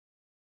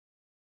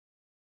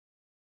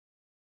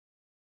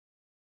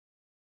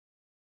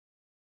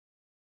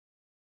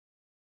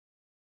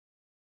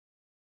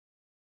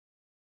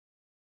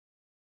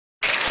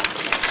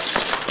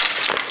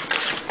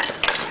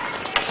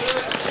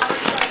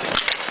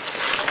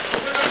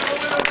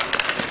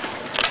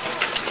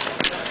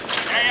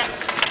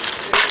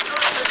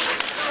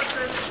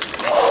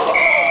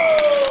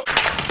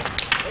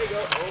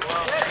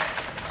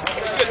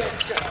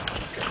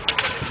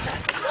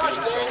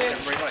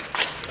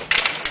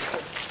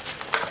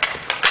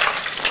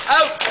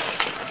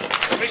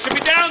should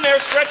be down there.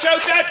 Stretch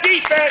out that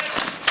defense.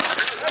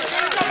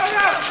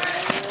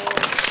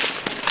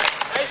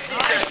 Nice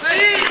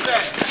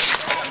defense.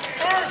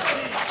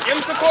 Give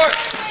him support.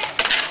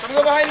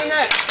 Someone go behind the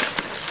net.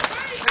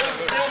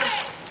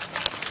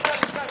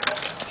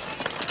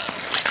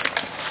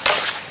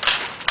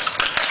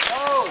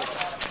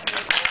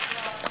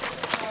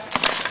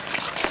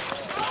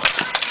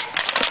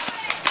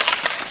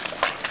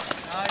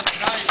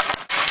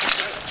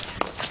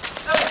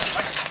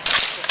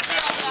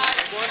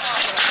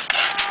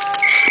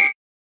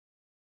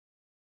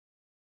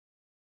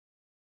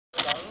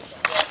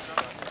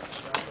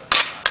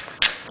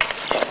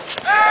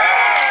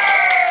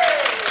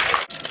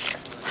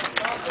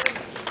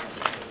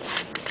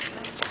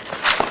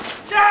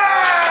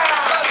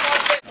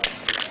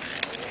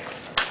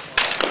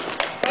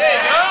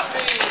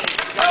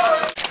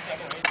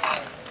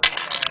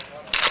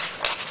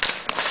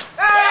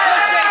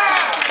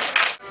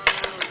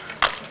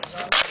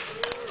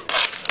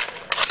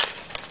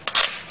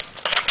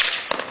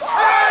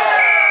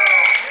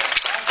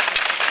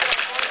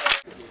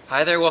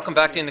 Hi there, welcome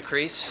back to In the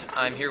Crease.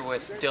 I'm here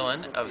with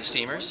Dylan of the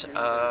Steamers.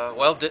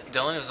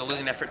 Dylan, it was a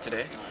losing effort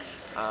today,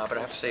 but I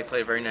have to say you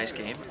played a very nice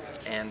game.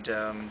 And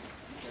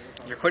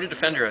you're quite a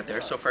defender out there.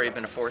 So far you've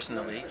been a force in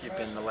the league. You've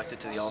been elected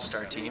to the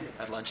All-Star team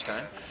at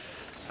lunchtime.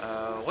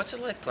 What's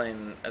it like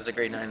playing as a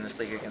grade 9 in this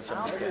league against some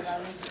of these guys?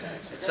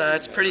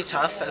 It's pretty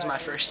tough as my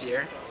first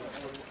year,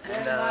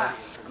 and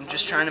I'm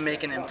just trying to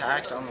make an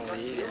impact on the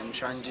league and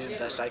trying to do the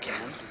best I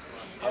can.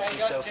 Obviously,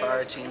 so far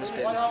our team has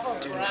been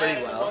doing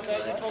pretty well,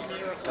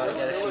 but gotta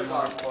get a few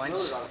more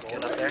points,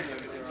 get up there.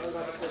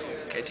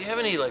 Okay, do you have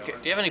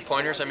any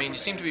pointers? I mean, you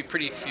seem to be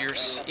pretty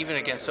fierce, even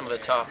against some of the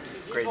top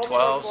grade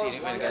 12s,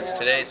 even against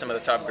today some of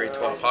the top grade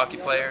 12 hockey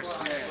players.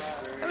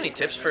 Have any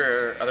tips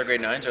for other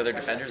grade 9s or other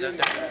defenders out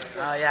there?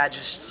 Yeah,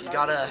 just you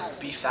gotta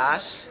be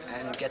fast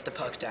and get the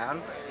puck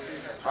down.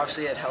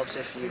 Obviously, it helps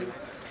if you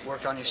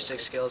work on your stick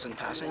skills and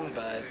passing,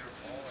 but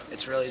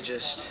it's really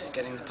just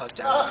getting the puck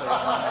down and putting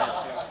it on the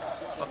net.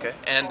 Okay,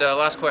 and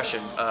last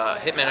question.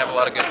 Hitmen have a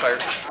lot of good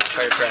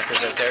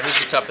firecrackers out there. Who's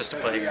the toughest to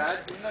play against?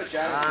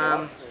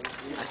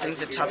 I think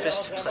the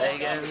toughest to play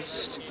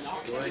against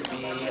would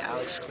be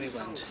Alex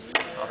Cleveland.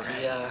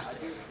 He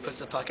puts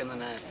the puck in the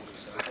net.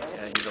 So.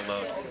 Yeah, he's a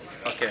load.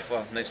 Okay,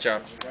 well, nice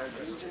job.